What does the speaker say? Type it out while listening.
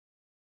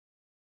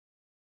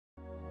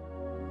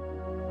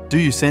Do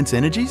you sense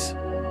energies?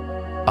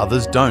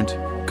 Others don't.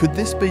 Could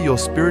this be your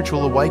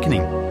spiritual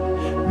awakening?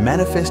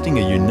 Manifesting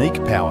a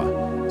unique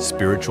power.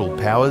 Spiritual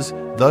powers,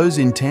 those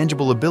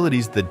intangible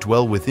abilities that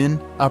dwell within,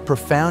 are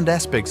profound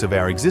aspects of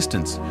our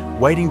existence,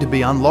 waiting to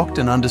be unlocked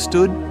and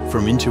understood,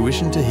 from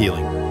intuition to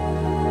healing.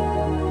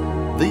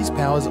 These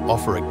powers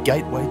offer a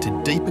gateway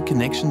to deeper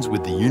connections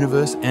with the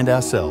universe and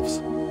ourselves.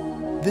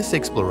 This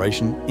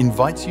exploration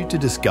invites you to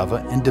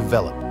discover and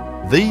develop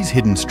these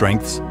hidden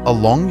strengths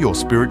along your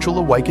spiritual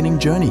awakening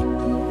journey.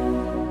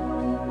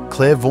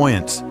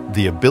 Clairvoyance,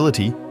 the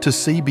ability to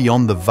see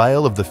beyond the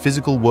veil of the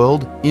physical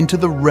world into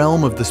the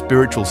realm of the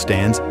spiritual,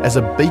 stands as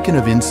a beacon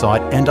of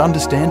insight and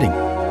understanding.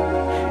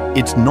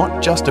 It's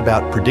not just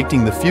about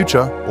predicting the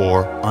future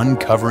or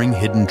uncovering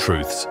hidden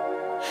truths.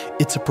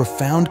 It's a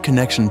profound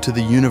connection to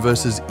the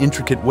universe's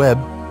intricate web,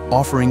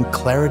 offering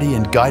clarity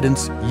and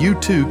guidance. You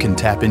too can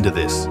tap into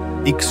this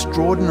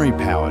extraordinary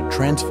power,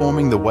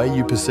 transforming the way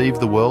you perceive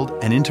the world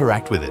and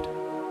interact with it.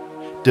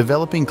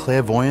 Developing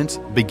clairvoyance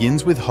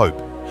begins with hope.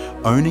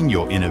 Owning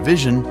your inner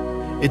vision,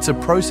 it's a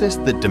process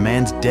that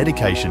demands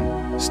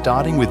dedication,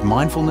 starting with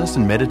mindfulness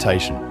and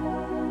meditation.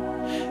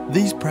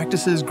 These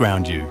practices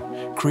ground you,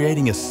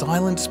 creating a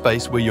silent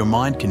space where your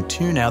mind can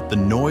tune out the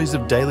noise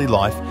of daily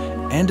life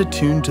and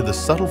attune to the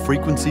subtle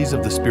frequencies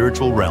of the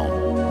spiritual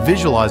realm.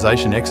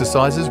 Visualization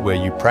exercises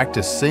where you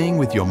practice seeing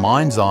with your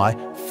mind's eye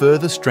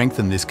further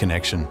strengthen this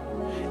connection.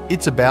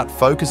 It's about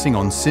focusing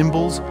on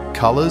symbols,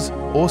 colors,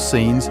 or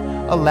scenes,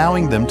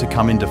 allowing them to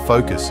come into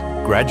focus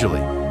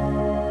gradually.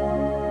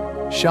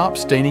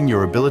 Sharp-staining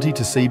your ability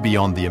to see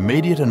beyond the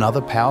immediate.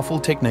 Another powerful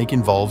technique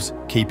involves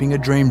keeping a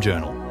dream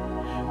journal.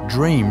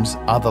 Dreams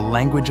are the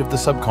language of the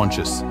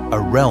subconscious, a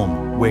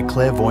realm where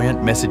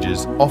clairvoyant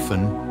messages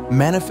often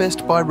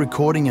manifest. By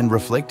recording and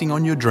reflecting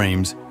on your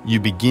dreams,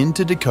 you begin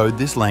to decode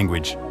this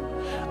language,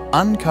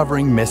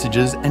 uncovering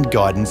messages and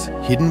guidance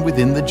hidden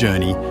within. The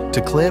journey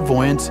to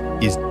clairvoyance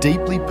is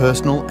deeply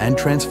personal and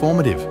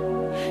transformative.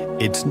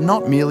 It's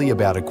not merely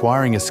about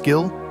acquiring a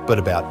skill, but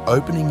about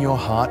opening your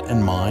heart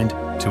and mind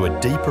to a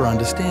deeper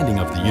understanding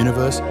of the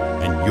universe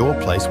and your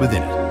place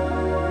within it.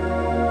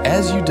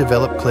 As you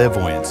develop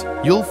clairvoyance,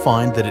 you'll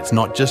find that it's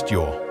not just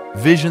your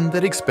vision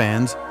that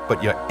expands,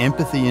 but your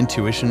empathy,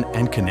 intuition,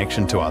 and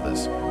connection to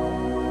others.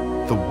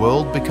 The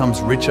world becomes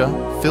richer,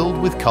 filled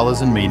with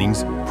colors and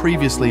meanings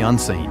previously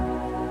unseen,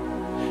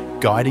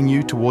 guiding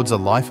you towards a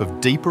life of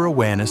deeper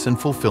awareness and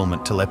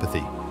fulfillment.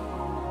 Telepathy.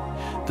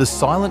 The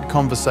silent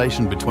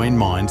conversation between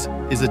minds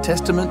is a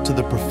testament to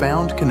the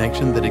profound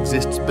connection that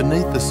exists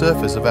beneath the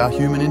surface of our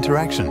human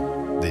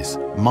interaction. This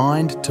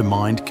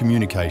mind-to-mind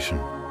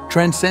communication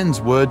transcends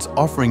words,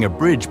 offering a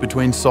bridge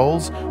between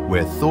souls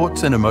where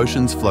thoughts and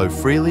emotions flow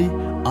freely,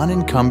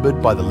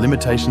 unencumbered by the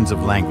limitations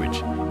of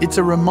language. It's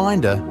a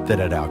reminder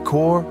that at our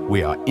core,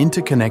 we are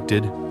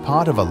interconnected,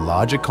 part of a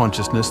larger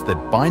consciousness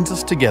that binds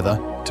us together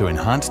to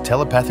enhance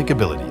telepathic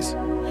abilities.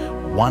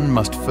 One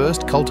must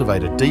first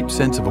cultivate a deep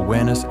sense of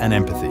awareness and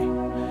empathy.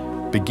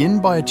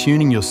 Begin by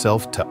attuning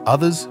yourself to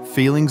others'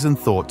 feelings and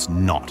thoughts,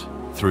 not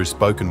through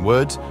spoken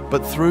words,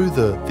 but through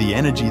the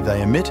energy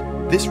they emit.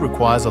 This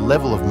requires a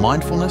level of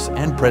mindfulness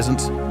and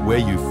presence where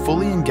you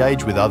fully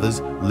engage with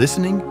others,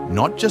 listening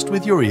not just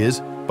with your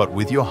ears, but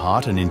with your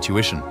heart and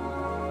intuition.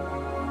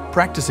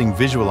 Practicing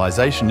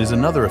visualization is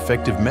another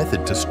effective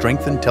method to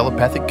strengthen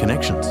telepathic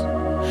connections.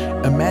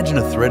 Imagine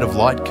a thread of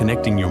light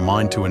connecting your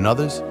mind to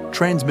another's,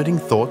 transmitting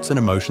thoughts and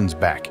emotions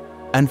back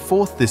and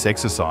forth. This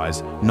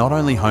exercise not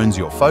only hones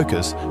your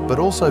focus, but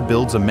also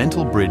builds a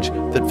mental bridge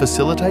that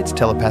facilitates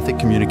telepathic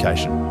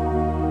communication.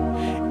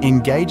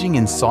 Engaging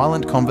in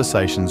silent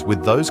conversations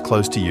with those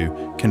close to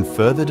you can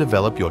further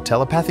develop your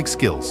telepathic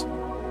skills.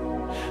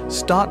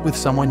 Start with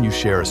someone you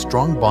share a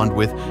strong bond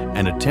with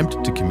and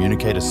attempt to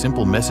communicate a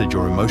simple message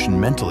or emotion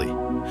mentally.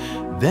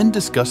 Then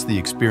discuss the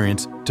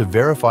experience to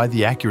verify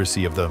the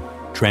accuracy of the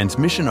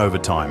transmission over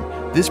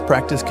time. This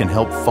practice can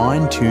help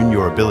fine-tune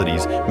your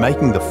abilities,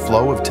 making the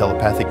flow of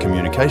telepathic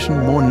communication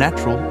more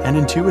natural and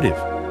intuitive.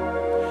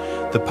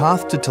 The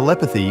path to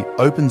telepathy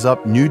opens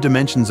up new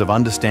dimensions of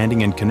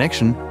understanding and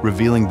connection,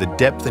 revealing the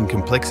depth and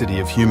complexity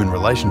of human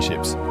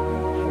relationships.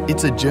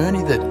 It's a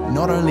journey that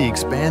not only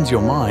expands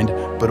your mind,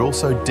 but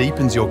also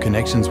deepens your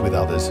connections with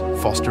others,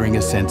 fostering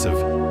a sense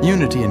of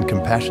unity and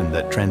compassion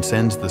that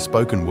transcends the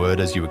spoken word.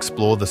 As you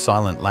explore the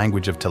silent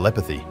language of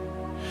telepathy,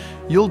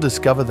 you'll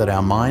discover that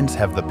our minds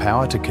have the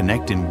power to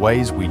connect in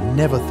ways we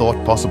never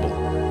thought possible,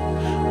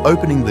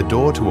 opening the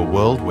door to a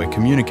world where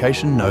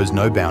communication knows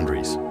no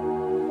boundaries.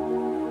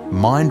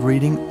 Mind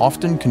reading,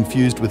 often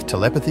confused with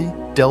telepathy,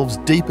 delves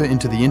deeper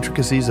into the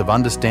intricacies of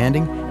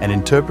understanding and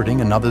interpreting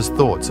another's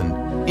thoughts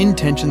and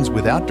intentions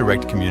without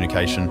direct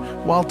communication,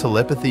 while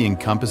telepathy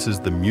encompasses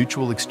the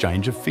mutual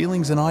exchange of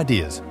feelings and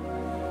ideas.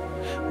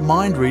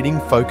 Mind reading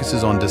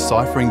focuses on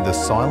deciphering the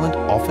silent,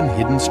 often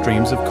hidden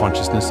streams of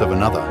consciousness of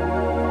another.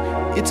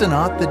 It's an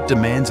art that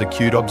demands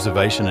acute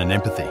observation and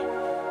empathy,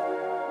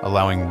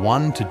 allowing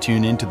one to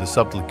tune into the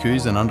subtle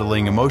cues and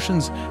underlying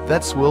emotions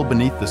that swirl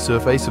beneath the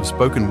surface of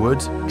spoken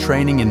words.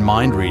 Training in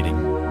mind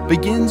reading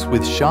begins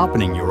with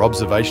sharpening your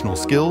observational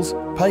skills.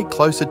 Pay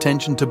close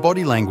attention to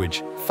body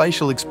language,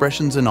 facial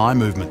expressions and eye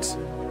movements.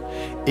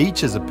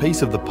 Each is a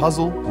piece of the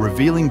puzzle,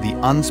 revealing the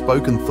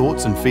unspoken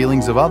thoughts and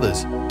feelings of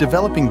others.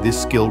 Developing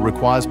this skill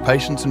requires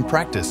patience and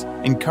practice,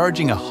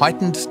 encouraging a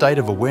heightened state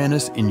of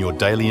awareness in your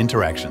daily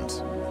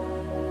interactions.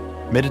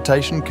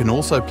 Meditation can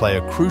also play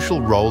a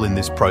crucial role in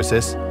this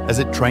process as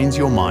it trains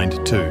your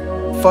mind too.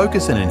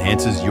 Focus and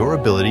enhances your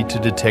ability to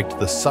detect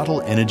the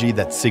subtle energy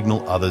that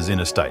signal others'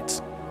 inner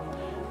states.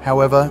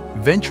 However,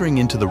 venturing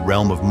into the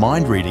realm of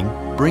mind reading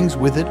brings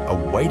with it a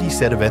weighty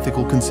set of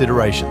ethical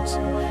considerations.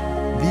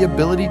 The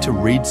ability to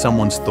read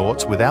someone's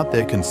thoughts without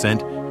their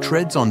consent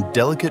treads on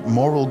delicate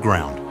moral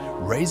ground,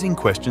 raising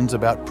questions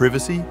about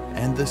privacy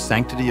and the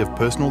sanctity of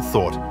personal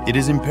thought. It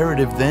is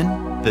imperative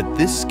then that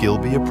this skill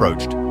be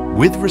approached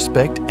with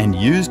respect and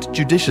used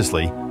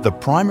judiciously. The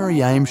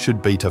primary aim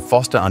should be to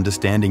foster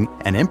understanding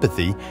and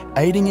empathy,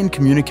 aiding in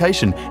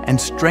communication and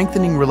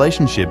strengthening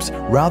relationships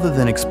rather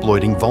than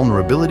exploiting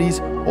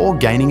vulnerabilities or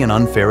gaining an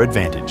unfair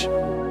advantage.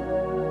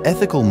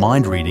 Ethical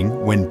mind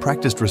reading, when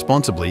practiced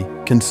responsibly,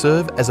 can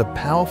serve as a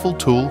powerful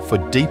tool for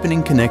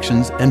deepening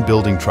connections and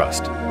building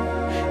trust.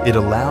 It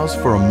allows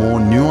for a more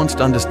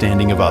nuanced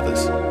understanding of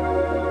others.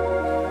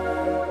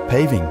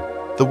 Paving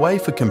the way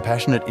for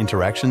compassionate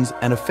interactions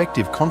and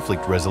effective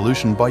conflict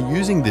resolution by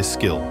using this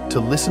skill to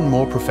listen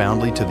more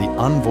profoundly to the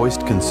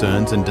unvoiced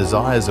concerns and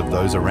desires of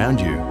those around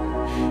you.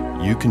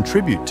 You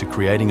contribute to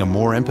creating a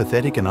more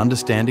empathetic and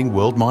understanding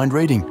world mind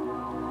reading.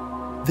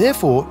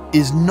 Therefore,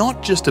 is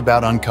not just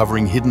about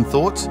uncovering hidden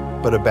thoughts,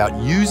 but about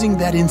using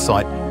that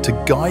insight to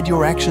guide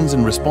your actions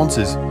and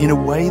responses in a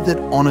way that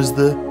honors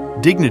the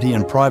dignity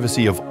and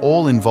privacy of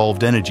all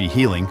involved. Energy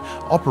healing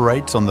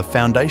operates on the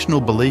foundational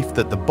belief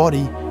that the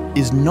body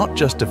is not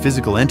just a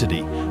physical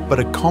entity, but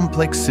a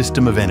complex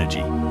system of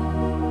energy.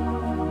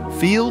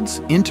 Fields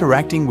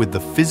interacting with the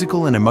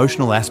physical and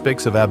emotional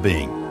aspects of our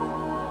being.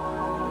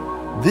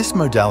 This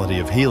modality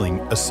of healing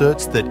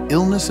asserts that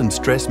illness and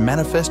stress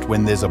manifest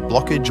when there's a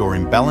blockage or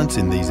imbalance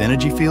in these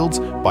energy fields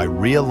by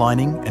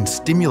realigning and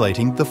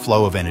stimulating the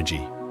flow of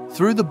energy.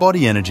 Through the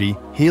body energy,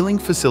 healing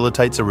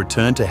facilitates a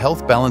return to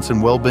health, balance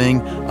and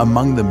well-being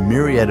among the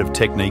myriad of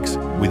techniques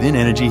within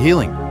energy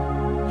healing.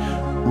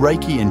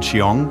 Reiki and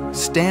Qigong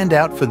stand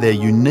out for their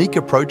unique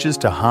approaches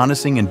to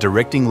harnessing and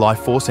directing life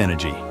force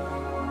energy.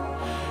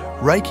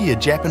 Reiki, a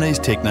Japanese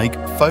technique,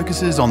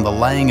 focuses on the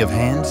laying of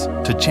hands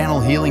to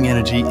channel healing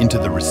energy into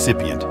the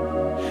recipient,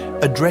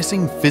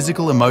 addressing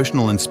physical,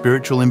 emotional and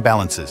spiritual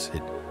imbalances.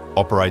 It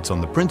operates on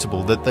the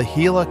principle that the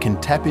healer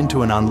can tap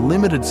into an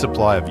unlimited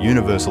supply of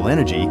universal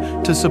energy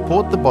to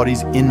support the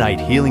body's innate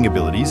healing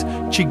abilities.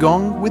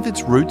 Qigong, with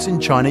its roots in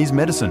Chinese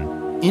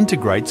medicine,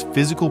 integrates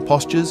physical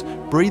postures,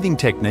 breathing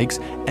techniques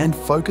and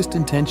focused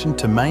intention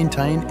to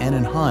maintain and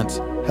enhance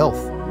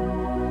health.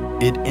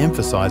 It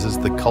emphasizes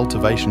the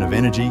cultivation of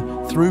energy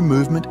through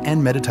movement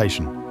and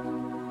meditation,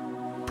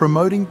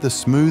 promoting the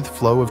smooth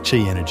flow of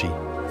qi energy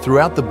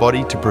throughout the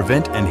body to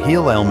prevent and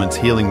heal ailments,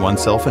 healing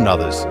oneself and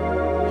others.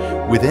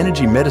 With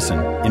energy medicine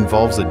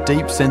involves a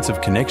deep sense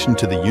of connection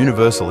to the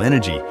universal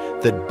energy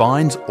that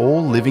binds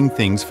all living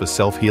things for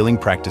self-healing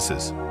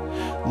practices.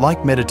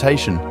 Like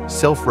meditation,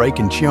 self-reiki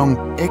and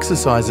Qigong,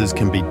 exercises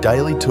can be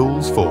daily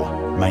tools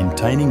for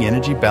maintaining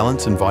energy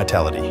balance and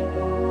vitality.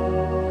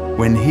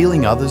 When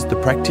healing others, the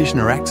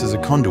practitioner acts as a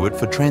conduit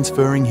for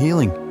transferring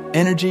healing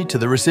energy to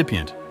the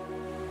recipient,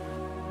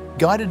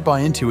 guided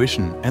by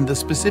intuition and the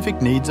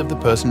specific needs of the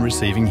person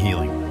receiving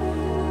healing.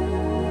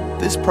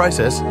 This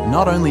process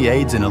not only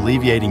aids in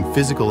alleviating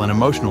physical and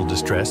emotional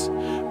distress,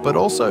 but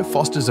also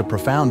fosters a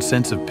profound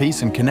sense of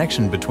peace and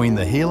connection between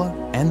the healer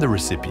and the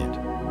recipient.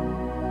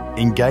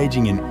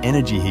 Engaging in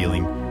energy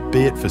healing,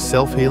 be it for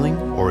self-healing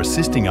or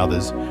assisting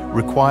others,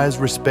 requires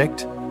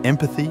respect,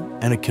 empathy,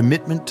 and a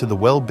commitment to the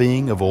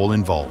well-being of all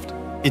involved.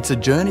 It's a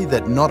journey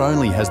that not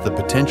only has the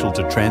potential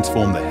to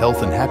transform the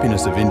health and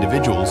happiness of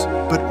individuals,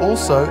 but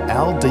also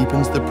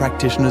deepens the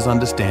practitioner's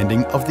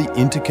understanding of the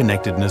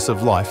interconnectedness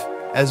of life.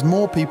 As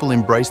more people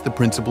embrace the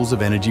principles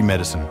of energy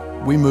medicine,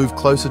 we move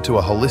closer to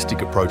a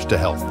holistic approach to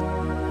health,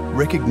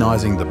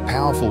 recognizing the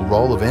powerful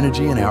role of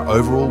energy in our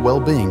overall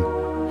well-being.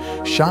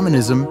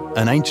 Shamanism,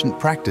 an ancient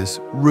practice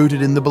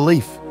rooted in the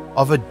belief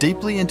of a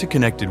deeply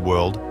interconnected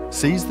world,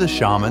 sees the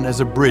shaman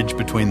as a bridge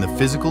between the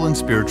physical and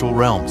spiritual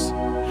realms.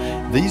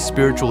 These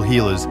spiritual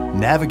healers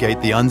navigate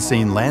the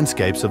unseen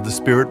landscapes of the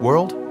spirit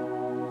world,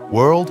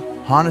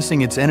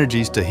 harnessing its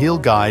energies to heal,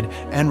 guide,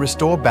 and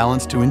restore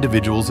balance to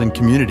individuals and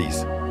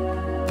communities.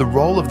 The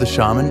role of the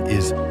shaman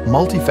is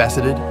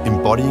multifaceted,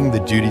 embodying the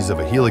duties of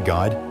a healer,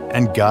 guide,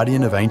 and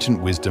guardian of ancient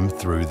wisdom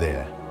through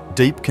their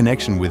deep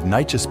connection with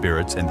nature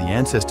spirits, and the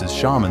ancestors.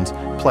 Shamans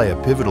play a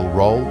pivotal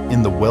role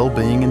in the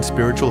well-being and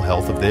spiritual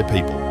health of their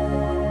people.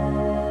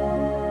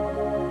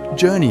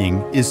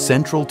 Journeying is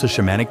central to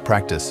shamanic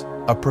practice,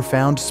 a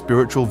profound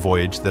spiritual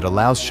voyage that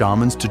allows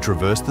shamans to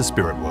traverse the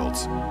spirit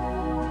worlds.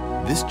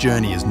 This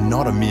journey is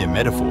not a mere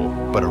metaphor,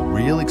 but a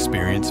real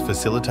experience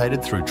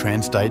facilitated through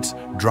trance states,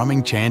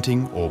 drumming,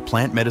 chanting, or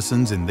plant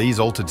medicines. In these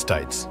altered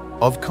states,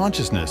 of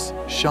consciousness,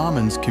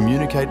 shamans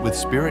communicate with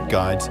spirit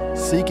guides,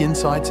 seek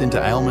insights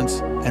into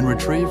ailments, and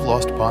retrieve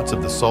lost parts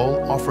of the soul,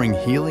 offering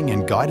healing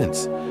and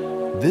guidance.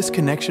 This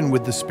connection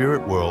with the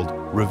spirit world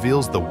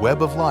reveals the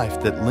web of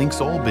life that links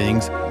all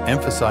beings,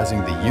 emphasizing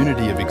the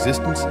unity of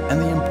existence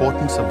and the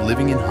importance of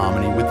living in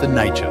harmony with the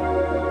nature.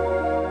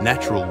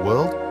 Natural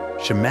world,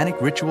 shamanic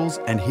rituals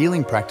and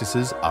healing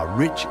practices are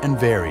rich and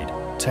varied,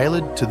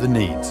 tailored to the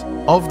needs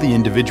of the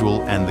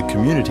individual and the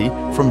community.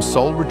 From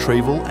soul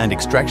retrieval and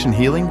extraction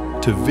healing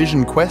to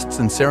vision quests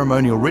and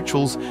ceremonial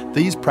rituals,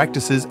 these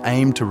practices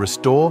aim to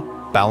restore,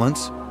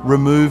 balance,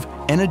 remove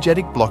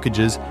energetic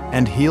blockages,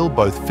 and heal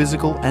both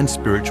physical and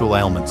spiritual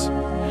ailments.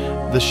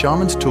 The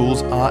shaman's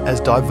tools are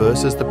as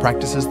diverse as the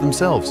practices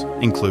themselves,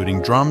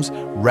 including drums,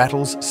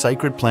 rattles,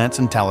 sacred plants,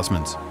 and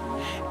talismans,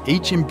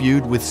 each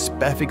imbued with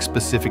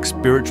specific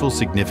spiritual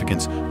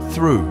significance.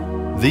 Through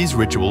these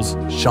rituals,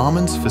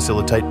 shamans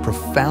facilitate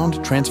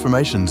profound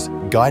transformations,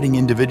 guiding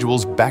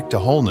individuals back to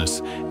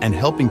wholeness and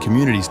helping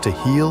communities to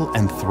heal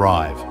and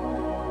thrive.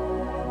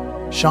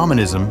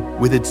 Shamanism,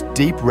 with its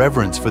deep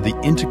reverence for the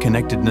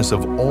interconnectedness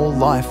of all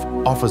life,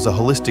 offers a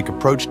holistic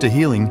approach to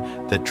healing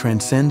that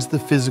transcends the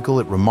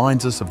physical. It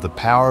reminds us of the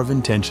power of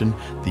intention,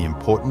 the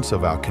importance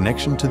of our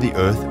connection to the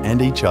earth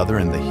and each other,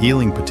 and the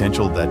healing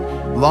potential that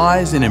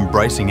lies in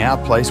embracing our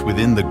place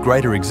within the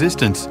greater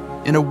existence,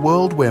 in a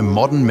world where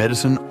modern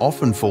medicine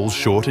often falls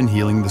short in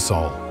healing the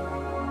soul.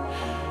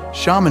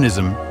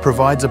 Shamanism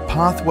provides a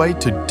pathway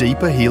to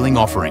deeper healing,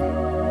 offering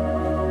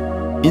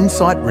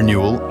insight,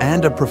 renewal,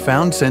 and a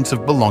profound sense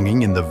of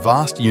belonging in the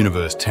vast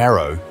universe.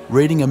 Tarot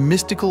reading, a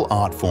mystical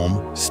art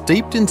form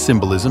steeped in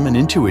symbolism and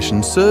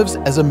intuition, serves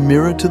as a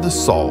mirror to the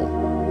soul,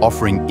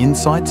 offering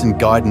insights and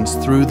guidance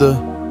through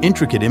the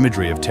intricate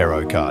imagery of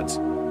tarot cards.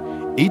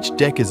 Each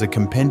deck is a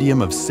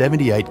compendium of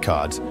 78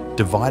 cards,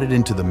 divided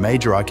into the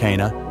major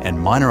arcana and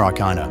minor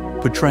arcana,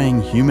 portraying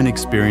human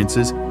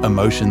experiences,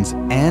 emotions,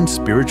 and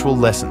spiritual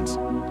lessons.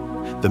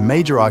 The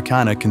major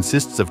arcana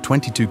consists of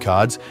 22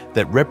 cards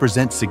that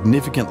represent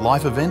significant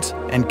life events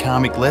and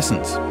karmic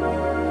lessons,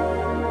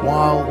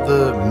 while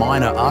the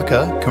minor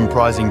arcana,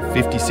 comprising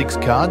 56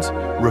 cards,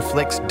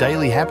 reflects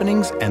daily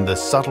happenings and the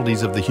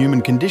subtleties of the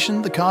human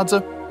condition. The cards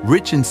are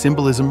rich in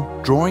symbolism,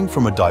 drawing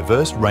from a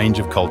diverse range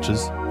of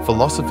cultures,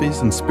 philosophies,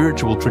 and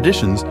spiritual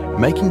traditions,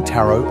 making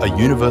tarot a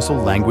universal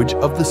language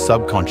of the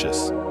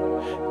subconscious.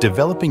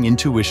 Developing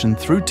intuition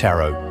through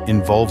tarot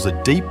involves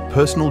a deep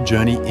personal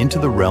journey into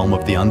the realm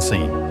of the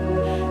unseen.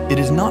 It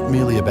is not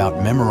merely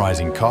about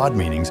memorizing card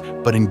meanings,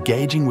 but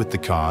engaging with the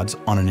cards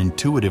on an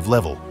intuitive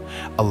level,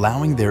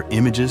 allowing their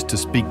images to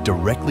speak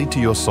directly to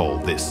your soul.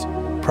 This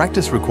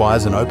practice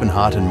requires an open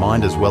heart and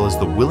mind, as well as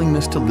the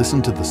willingness to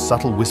listen to the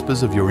subtle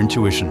whispers of your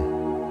intuition.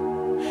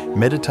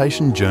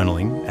 Meditation,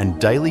 journaling, and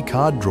daily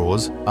card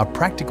draws are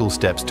practical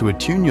steps to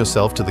attune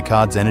yourself to the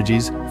card's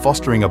energies,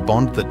 fostering a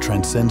bond that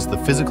transcends the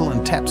physical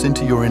and taps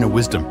into your inner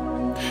wisdom.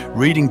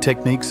 Reading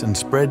techniques and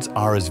spreads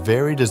are as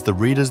varied as the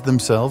readers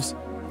themselves,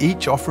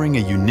 each offering a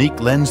unique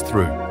lens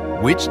through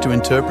which to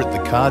interpret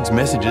the card's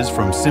messages,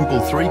 from simple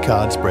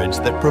 3-card spreads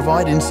that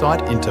provide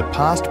insight into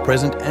past,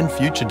 present, and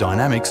future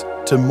dynamics,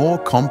 to more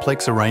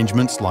complex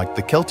arrangements like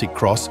the Celtic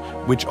Cross,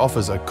 which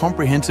offers a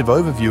comprehensive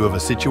overview of a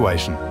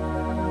situation.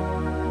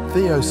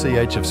 The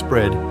OCH of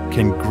spread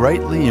can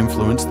greatly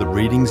influence the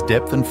reading's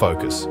depth and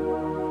focus.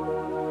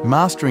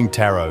 Mastering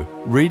tarot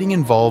reading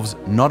involves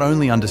not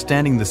only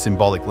understanding the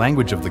symbolic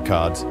language of the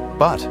cards,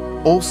 but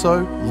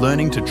also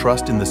learning to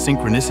trust in the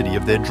synchronicity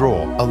of their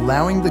draw,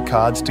 allowing the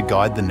cards to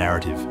guide the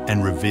narrative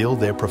and reveal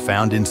their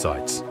profound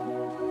insights.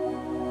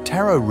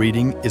 Tarot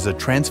reading is a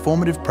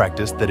transformative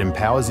practice that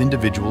empowers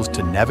individuals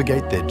to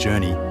navigate their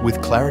journey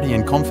with clarity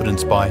and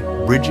confidence by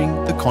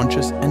bridging the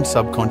conscious and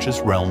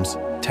subconscious realms.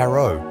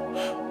 Tarot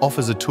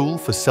offers a tool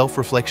for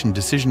self-reflection,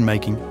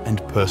 decision-making,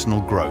 and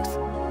personal growth.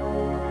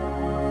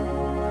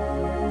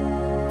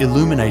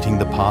 Illuminating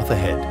the path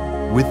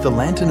ahead with the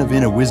lantern of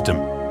inner wisdom,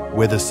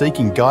 whether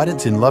seeking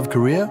guidance in love,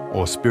 career,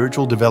 or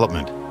spiritual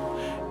development.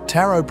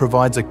 Tarot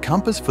provides a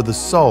compass for the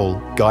soul,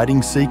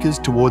 guiding seekers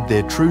toward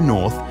their true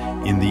north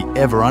in the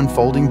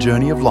ever-unfolding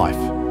journey of life.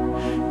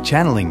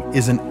 Channeling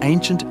is an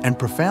ancient and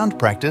profound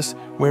practice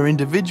where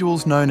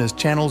individuals known as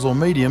channels or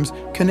mediums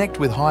connect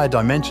with higher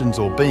dimensions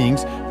or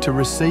beings to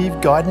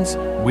receive guidance,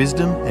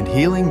 wisdom, and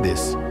healing.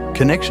 This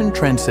connection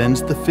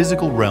transcends the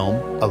physical realm,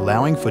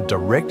 allowing for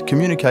direct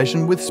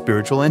communication with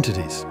spiritual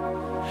entities,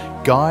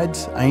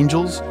 guides,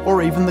 angels,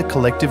 or even the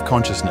collective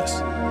consciousness.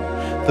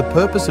 The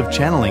purpose of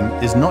channeling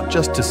is not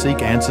just to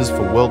seek answers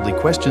for worldly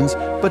questions,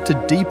 but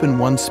to deepen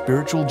one's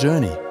spiritual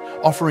journey,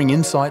 offering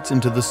insights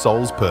into the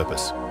soul's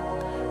purpose,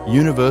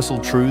 universal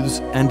truths,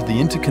 and the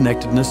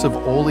interconnectedness of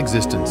all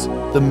existence.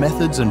 The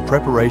methods and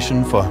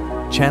preparation for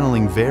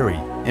channeling vary,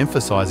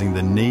 emphasizing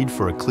the need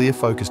for a clear,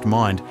 focused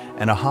mind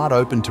and a heart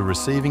open to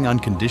receiving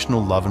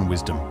unconditional love and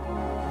wisdom.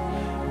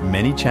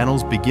 Many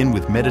channels begin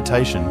with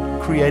meditation,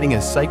 creating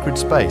a sacred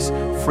space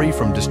free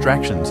from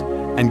distractions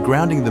and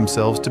grounding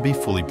themselves to be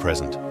fully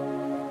present.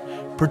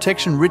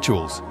 Protection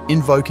rituals,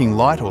 invoking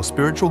light or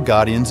spiritual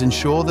guardians,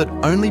 ensure that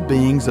only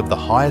beings of the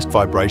highest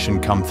vibration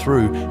come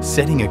through.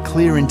 Setting a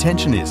clear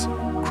intention is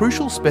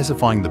crucial,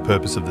 specifying the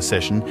purpose of the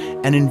session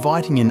and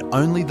inviting in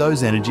only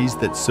those energies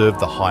that serve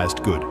the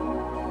highest good.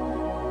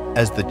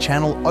 As the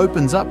channel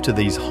opens up to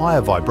these higher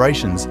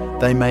vibrations,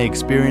 they may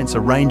experience a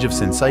range of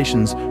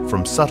sensations,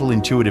 from subtle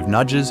intuitive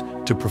nudges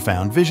to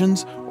profound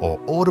visions or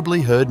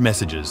audibly heard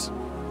messages.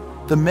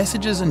 The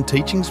messages and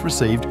teachings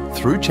received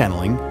through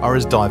channeling are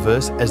as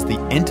diverse as the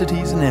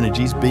entities and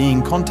energies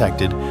being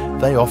contacted.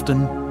 They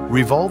often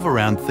revolve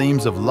around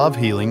themes of love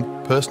healing,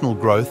 personal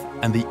growth,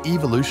 and the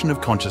evolution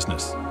of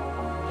consciousness.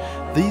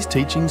 These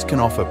teachings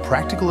can offer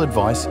practical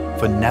advice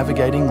for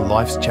navigating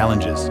life's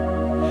challenges,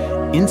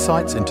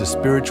 insights into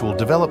spiritual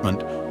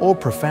development, or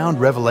profound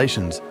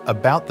revelations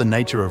about the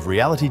nature of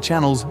reality.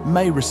 Channels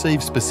may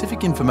receive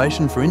specific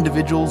information for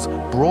individuals,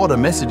 broader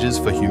messages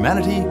for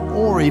humanity,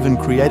 or even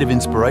creative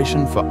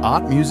inspiration for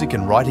art, music,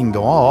 and writing. The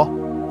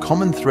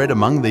common thread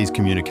among these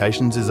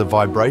communications is a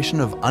vibration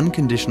of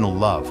unconditional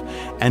love,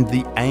 and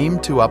the aim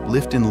to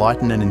uplift,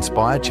 enlighten, and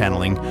inspire.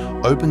 Channeling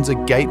opens a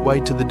gateway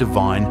to the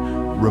divine,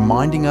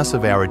 reminding us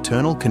of our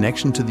eternal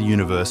connection to the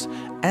universe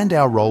and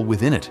our role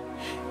within it.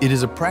 It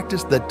is a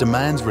practice that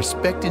demands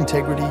respect,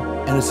 integrity,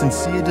 and a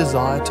sincere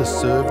desire to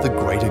serve the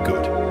greater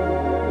good.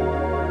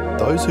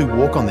 Those who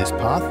walk on this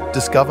path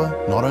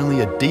discover not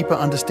only a deeper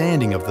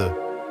understanding of the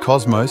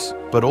cosmos,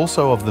 but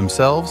also of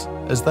themselves,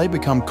 as they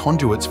become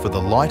conduits for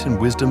the light and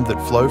wisdom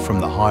that flow from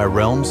the higher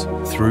realms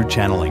through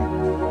channeling.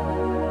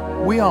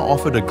 We are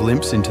offered a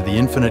glimpse into the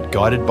infinite,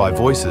 guided by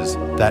voices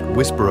that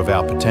whisper of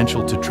our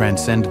potential to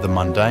transcend the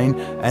mundane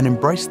and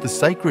embrace the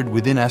sacred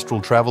within.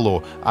 Astral travel,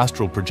 or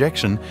astral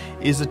projection,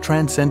 is a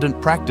transcendent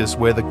practice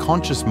where the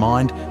conscious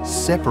mind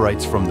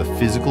separates from the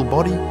physical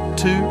body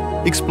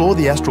to explore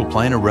the astral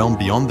plane, a realm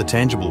beyond the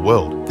tangible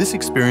world. This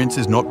experience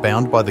is not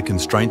bound by the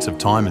constraints of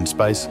time and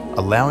space,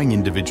 allowing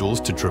individuals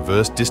to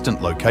traverse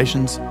distant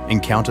locations,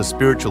 encounter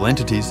spiritual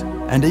entities,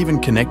 and even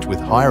connect with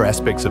higher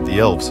aspects of the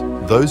elves.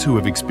 Those who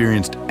have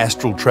experienced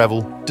astral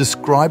travel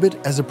describe it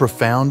as a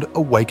profound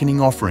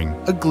awakening, offering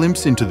a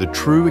glimpse into the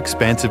true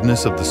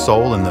expansiveness of the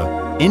soul and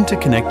the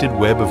interconnected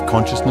web of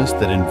consciousness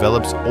that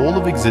envelops all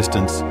of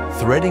existence.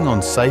 Threading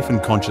on safe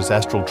and conscious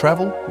astral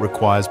travel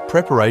requires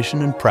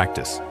preparation and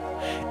practice,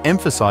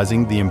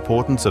 emphasizing the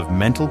importance of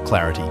mental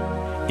clarity,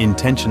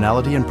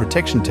 intentionality, and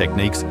protection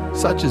techniques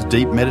such as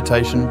deep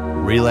meditation,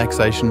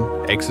 relaxation,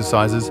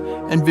 exercises,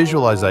 and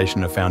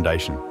visualization of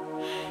foundation,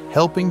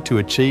 helping to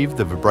achieve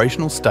the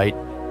vibrational state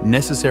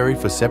necessary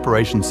for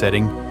separation.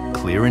 Setting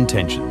clear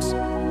intentions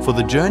for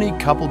the journey,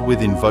 coupled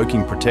with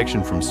invoking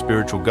protection from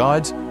spiritual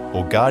guides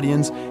or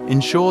guardians,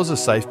 ensures a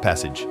safe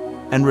passage.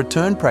 And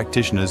return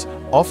practitioners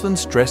often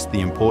stress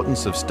the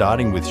importance of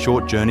starting with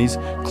short journeys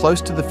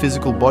close to the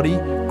physical body,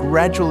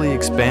 gradually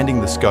expanding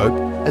the scope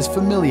as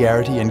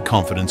familiarity and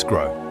confidence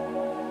grow.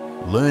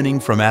 Learning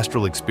from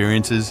astral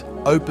experiences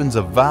opens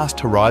a vast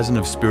horizon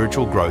of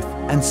spiritual growth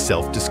and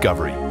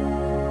self-discovery.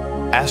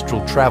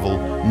 Astral travel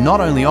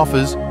not only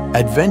offers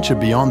adventure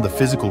beyond the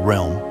physical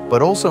realm,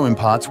 but also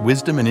imparts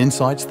wisdom and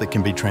insights that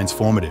can be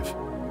transformative.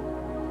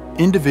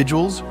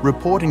 Individuals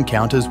report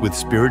encounters with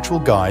spiritual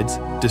guides,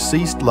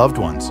 deceased loved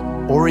ones,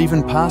 or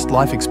even past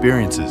life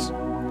experiences,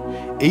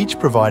 each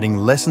providing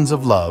lessons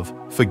of love,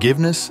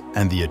 forgiveness,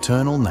 and the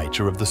eternal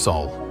nature of the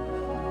soul.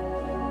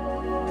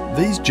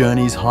 These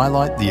journeys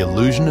highlight the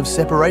illusion of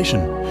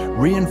separation,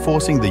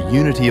 reinforcing the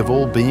unity of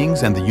all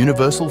beings and the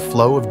universal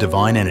flow of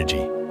divine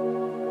energy.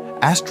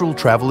 Astral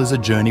travel is a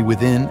journey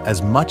within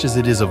as much as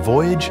it is a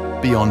voyage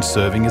beyond,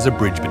 serving as a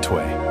bridge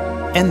between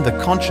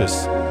the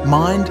conscious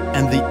mind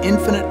and the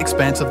infinite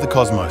expanse of the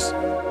cosmos.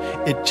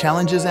 It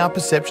challenges our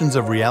perceptions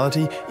of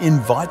reality,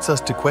 invites us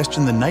to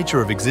question the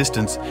nature of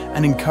existence,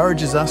 and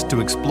encourages us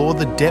to explore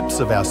the depths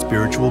of our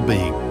spiritual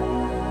being.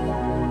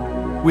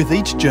 With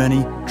each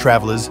journey,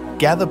 travelers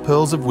gather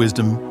pearls of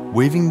wisdom,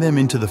 weaving them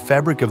into the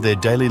fabric of their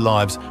daily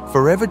lives,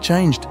 forever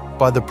changed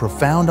by the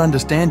profound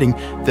understanding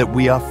that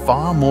we are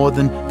far more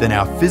than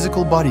our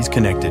physical bodies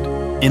connected.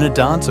 In a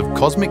dance of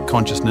cosmic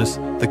consciousness,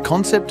 the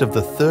concept of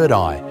the third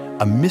eye,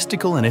 a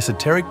mystical and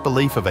esoteric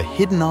belief of a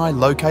hidden eye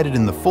located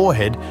in the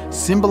forehead,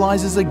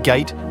 symbolizes a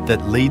gate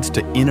that leads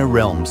to inner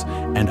realms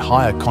and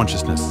higher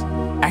consciousness.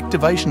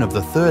 Activation of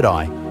the third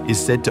eye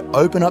is said to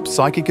open up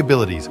psychic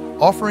abilities,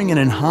 offering an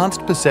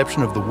enhanced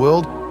perception of the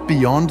world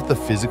beyond the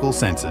physical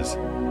senses.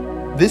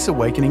 This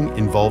awakening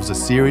involves a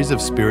series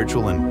of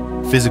spiritual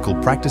and physical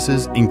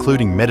practices,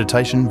 including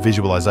meditation,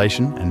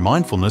 visualization, and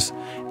mindfulness,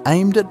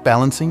 aimed at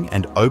balancing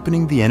and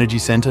opening the energy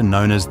center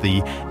known as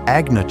the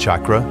Ajna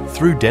chakra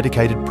through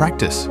dedicated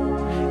practice.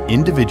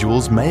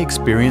 Individuals may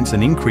experience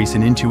an increase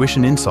in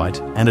intuition, insight,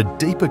 and a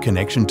deeper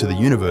connection to the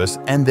universe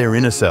and their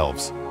inner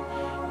selves.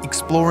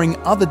 Exploring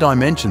other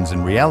dimensions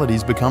and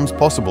realities becomes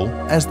possible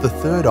as the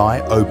third eye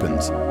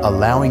opens,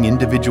 allowing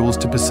individuals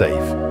to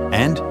perceive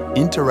and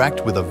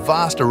interact with a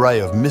vast array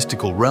of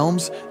mystical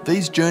realms,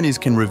 these journeys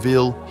can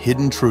reveal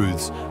hidden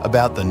truths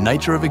about the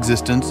nature of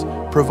existence,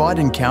 provide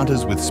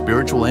encounters with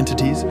spiritual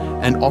entities,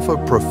 and offer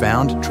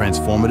profound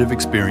transformative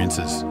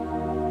experiences.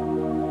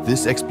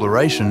 This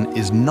exploration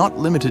is not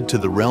limited to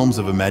the realms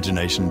of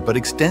imagination, but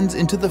extends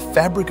into the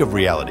fabric of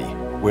reality,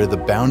 where the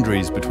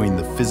boundaries between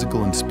the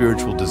physical and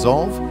spiritual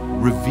dissolve,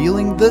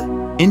 revealing the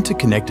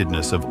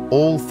interconnectedness of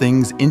all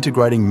things.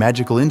 Integrating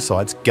magical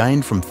insights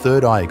gained from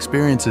third eye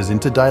experiences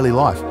into daily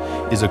life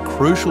is a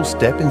crucial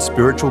step in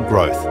spiritual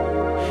growth.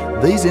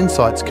 These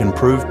insights can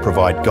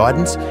provide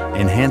guidance,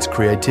 enhance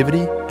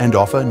creativity, and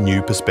offer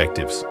new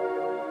perspectives.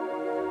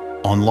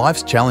 On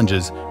life's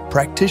challenges,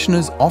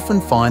 practitioners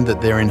often find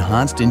that their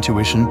enhanced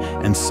intuition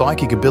and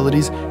psychic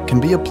abilities can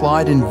be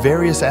applied in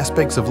various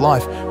aspects of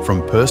life,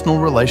 from personal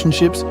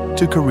relationships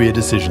to career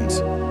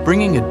decisions,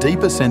 bringing a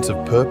deeper sense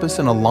of purpose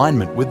and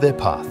alignment with their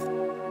path.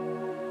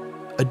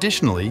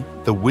 Additionally,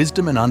 the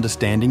wisdom and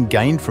understanding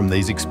gained from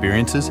these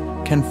experiences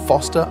can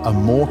foster a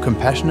more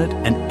compassionate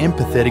and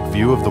empathetic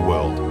view of the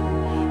world.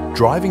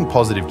 Driving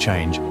positive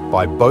change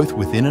by both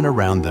within and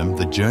around them,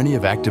 the journey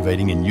of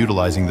activating and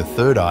utilizing the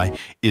third eye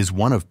is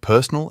one of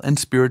personal and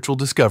spiritual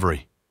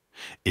discovery.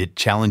 It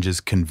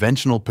challenges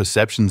conventional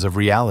perceptions of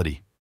reality,